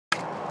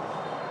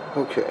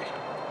Okay,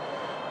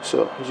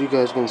 so as you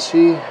guys can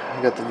see,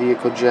 I got the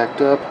vehicle jacked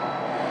up.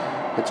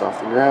 It's off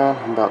the ground.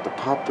 I'm about to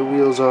pop the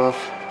wheels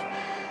off,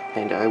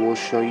 and I will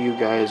show you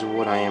guys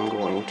what I am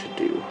going to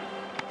do.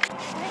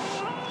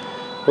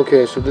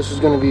 Okay, so this is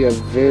going to be a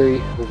very,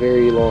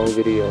 very long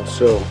video.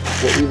 So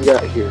what we've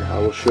got here, I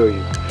will show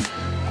you.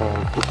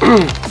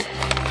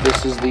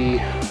 This is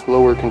the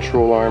lower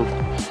control arm.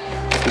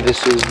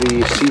 This is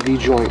the CV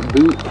joint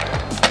boot.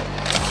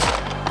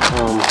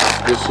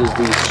 This is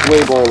the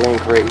sway bar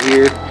link right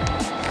here.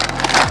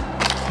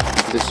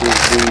 This is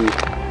the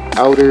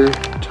outer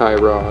tie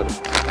rod.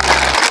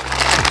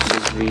 This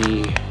is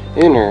the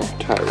inner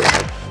tie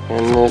rod.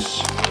 And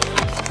this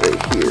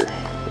right here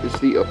is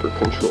the upper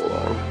control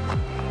arm.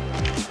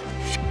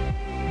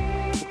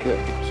 Okay,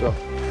 so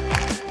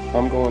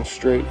I'm going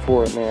straight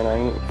for it, man. I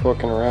ain't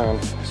fucking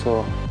around.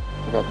 So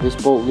I got this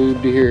bolt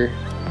lubed here,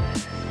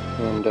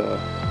 and you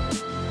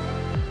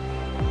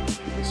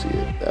can see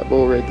it. That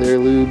bolt right there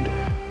lubed.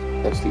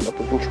 That's the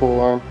upper control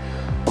arm.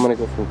 I'm gonna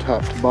go from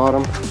top to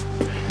bottom.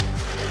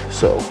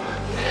 So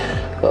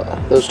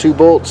those two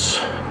bolts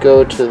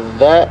go to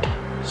that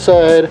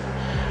side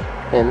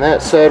and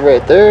that side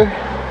right there.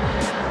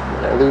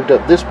 And I lubed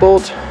up this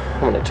bolt.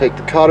 I'm gonna take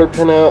the cotter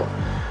pin out,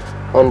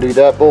 undo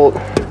that bolt,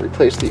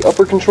 replace the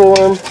upper control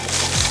arm,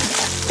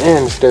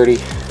 and it's dirty.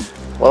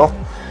 Well,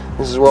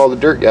 this is where all the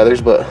dirt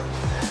gathers, but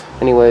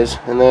anyways.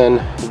 And then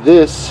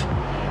this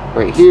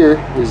right here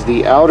is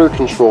the outer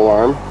control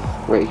arm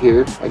right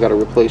here. I got to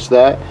replace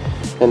that.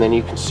 And then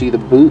you can see the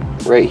boot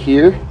right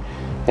here,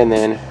 and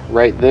then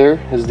right there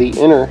is the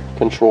inner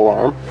control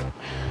arm.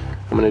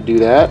 I'm going to do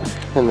that.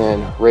 And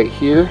then right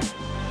here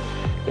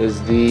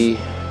is the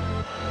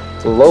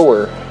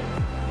lower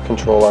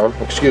control arm.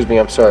 Excuse me,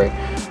 I'm sorry.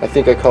 I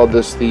think I called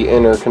this the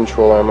inner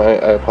control arm. I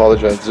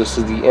apologize. This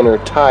is the inner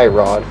tie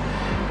rod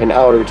and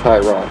outer tie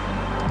rod.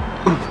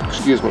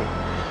 Excuse me.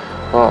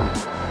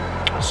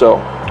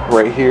 So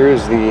right here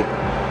is the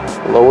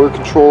lower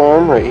control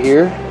arm right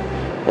here,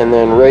 and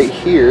then right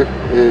here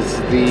is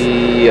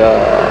the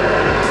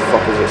what the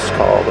fuck is this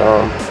called?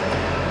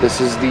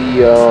 This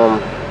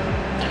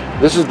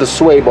is the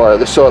sway bar.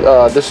 This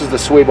is the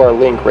sway bar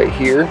link right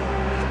here.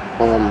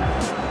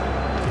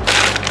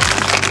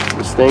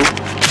 This thing.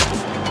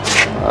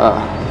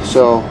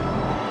 So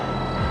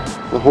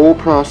the whole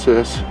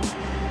process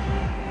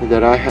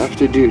that I have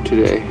to do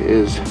today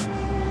is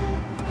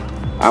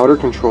outer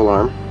control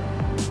arm,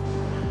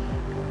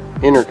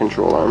 inner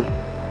control arm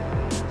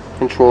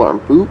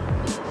boot,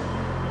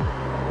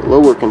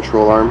 lower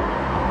control arm,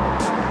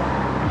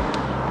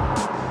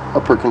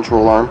 upper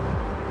control arm,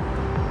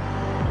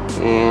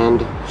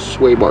 and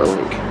sway bar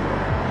link.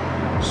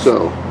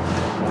 So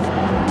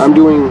I'm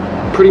doing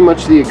pretty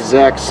much the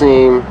exact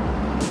same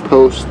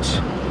posts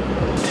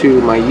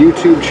to my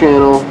YouTube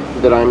channel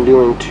that I'm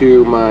doing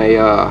to my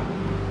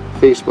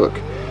Facebook.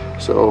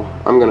 So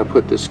I'm gonna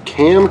put this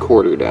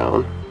camcorder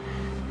down,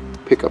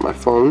 pick up my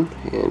phone,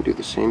 and do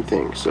the same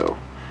thing. So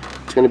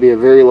it's gonna be a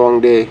very long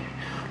day,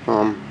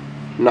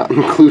 not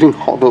including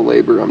all the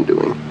labor I'm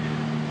doing.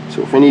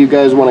 So if any of you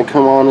guys want to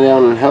come on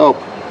down and help,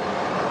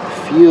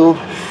 feel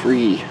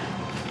free.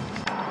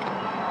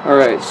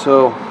 Alright,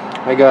 so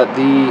I got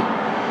the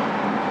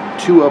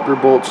two upper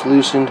bolts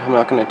loosened. I'm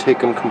not going to take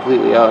them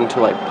completely out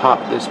until I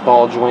pop this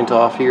ball joint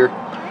off here,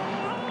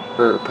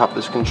 or pop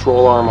this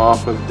control arm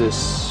off of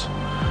this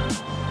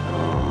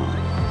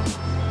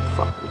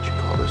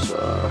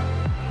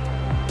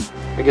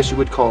I guess you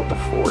would call it the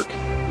fork.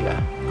 Yeah,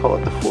 call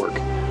it the fork.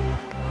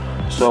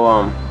 So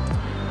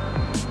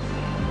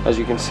as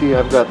you can see,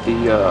 I've got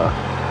the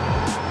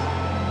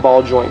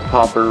ball joint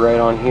popper right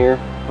on here.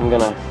 I'm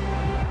gonna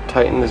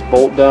tighten this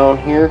bolt down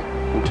here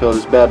until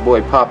this bad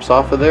boy pops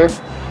off of there,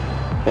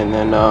 and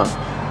then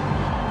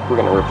we're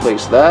gonna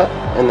replace that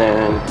and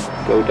then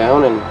go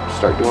down and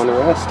start doing the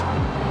rest.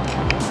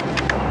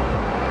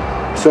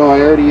 So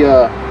I already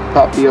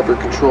popped the upper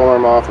control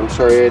arm off. I'm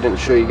sorry I didn't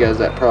show you guys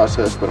that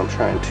process, but I'm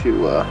trying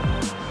to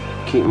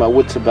keep my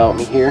wits about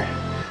me here.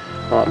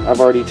 I've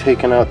already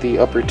taken out the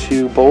upper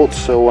two bolts,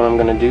 so what I'm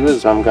going to do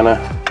is I'm going to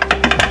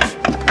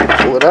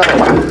pull it out.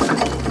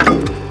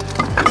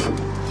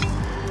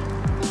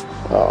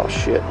 Oh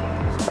shit.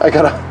 I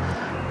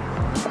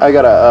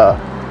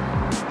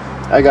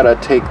gotta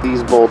take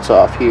these bolts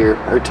off here,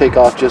 or take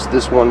off just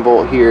this one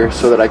bolt here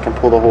so that I can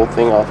pull the whole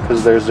thing off,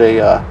 because there's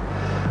a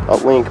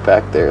link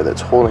back there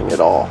that's holding it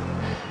all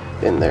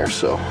in there.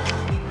 So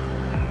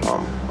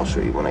I'll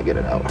show you when I get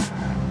it out.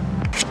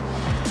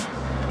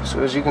 So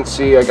as you can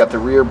see, I got the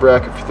rear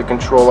bracket for the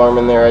control arm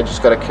in there. I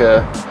just gotta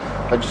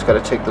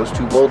take those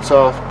two bolts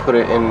off, put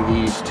it in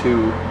these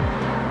two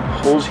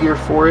holes here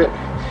for it,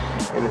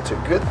 and it's a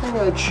good thing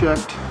I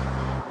checked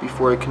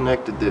before I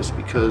connected this,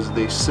 because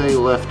they say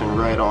left and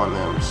right on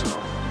them. So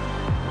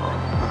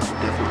I'm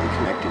definitely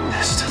connecting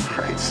this to the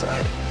right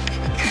side,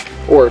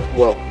 or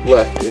well,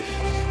 left if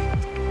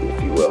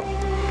you will.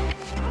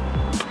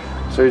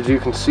 So as you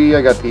can see,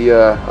 I got the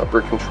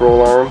upper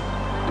control arm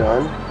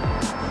done.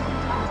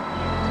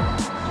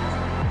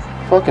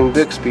 Fucking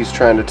Bixby's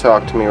trying to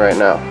talk to me right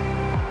now.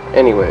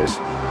 anyways,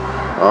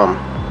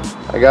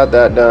 I got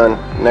that done.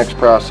 Next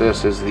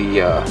process is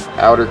the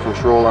outer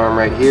control arm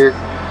right here,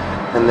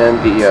 and then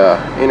the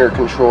inner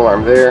control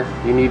arm there.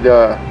 You need,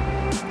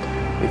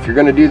 if you're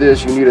gonna do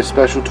this, you need a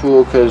special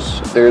tool,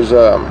 because there's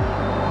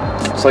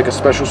it's like a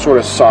special sort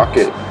of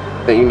socket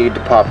that you need to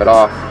pop it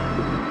off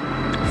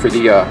for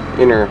the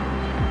inner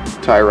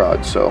tie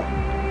rod. So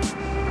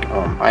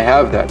I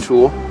have that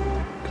tool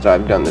because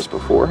I've done this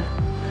before.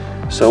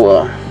 So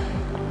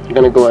I'm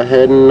gonna go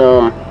ahead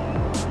and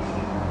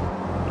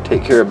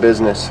take care of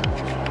business.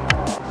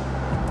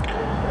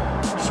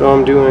 So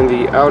I'm doing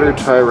the outer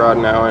tie rod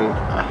now, and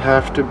I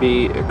have to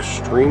be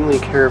extremely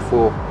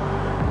careful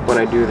when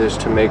I do this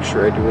to make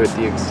sure I do it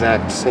the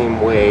exact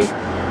same way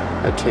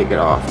I take it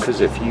off,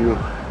 because if you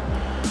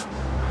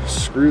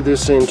screw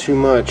this in too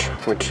much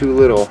or too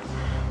little,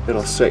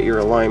 it'll set your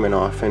alignment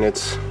off, and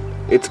it's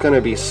gonna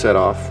be set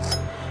off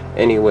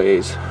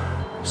anyways,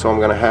 so I'm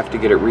gonna have to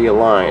get it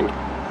realigned.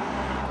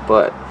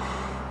 But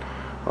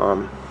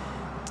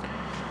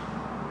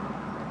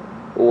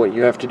what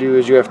you have to do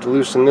is you have to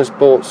loosen this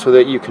bolt so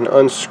that you can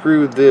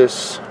unscrew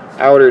this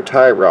outer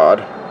tie rod,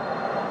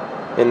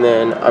 and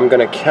then I'm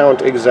gonna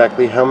count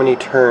exactly how many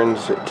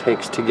turns it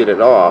takes to get it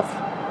off,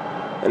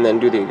 and then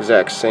do the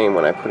exact same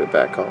when I put it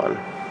back on.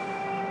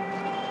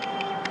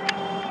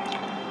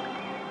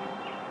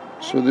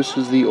 So this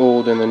is the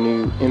old and the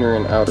new inner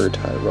and outer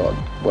tie rod.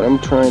 What I'm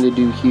trying to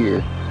do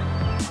here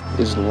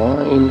is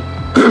line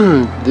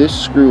this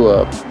screw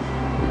up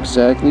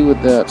exactly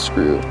with that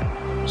screw,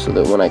 so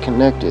that when I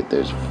connect it,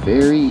 there's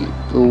very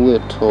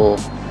little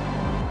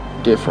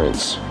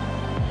difference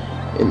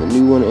in the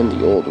new one and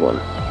the old one.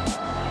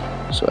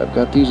 So I've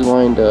got these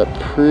lined up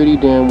pretty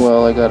damn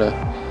well. I gotta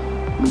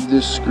move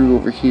this screw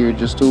over here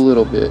just a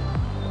little bit,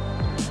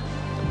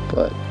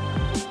 but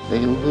they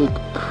look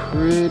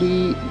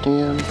pretty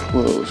damn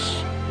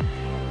close.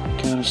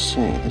 Gotta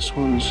say, this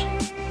one's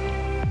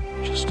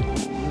just a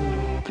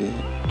little bit.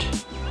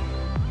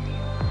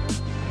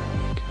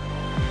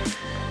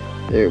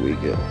 There we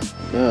go.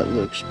 That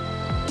looks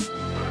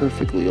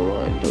perfectly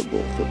aligned on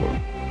both of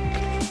them.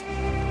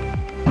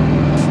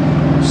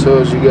 So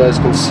as you guys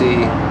can see,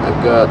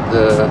 I've got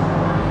the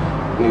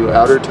new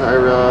outer tie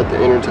rod,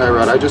 the inner tie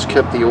rod. I just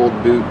kept the old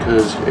boot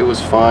because it was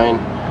fine.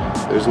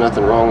 There's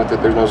nothing wrong with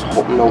it. There's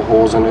no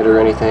holes in it or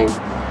anything.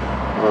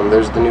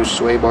 There's the new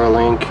sway bar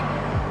link.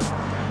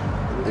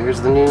 And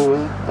there's the new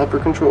upper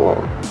control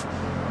arm.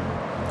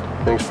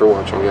 Thanks for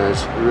watching,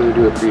 guys. I really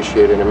do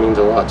appreciate it. It means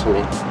a lot to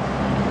me.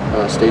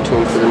 Stay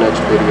tuned for the next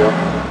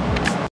video.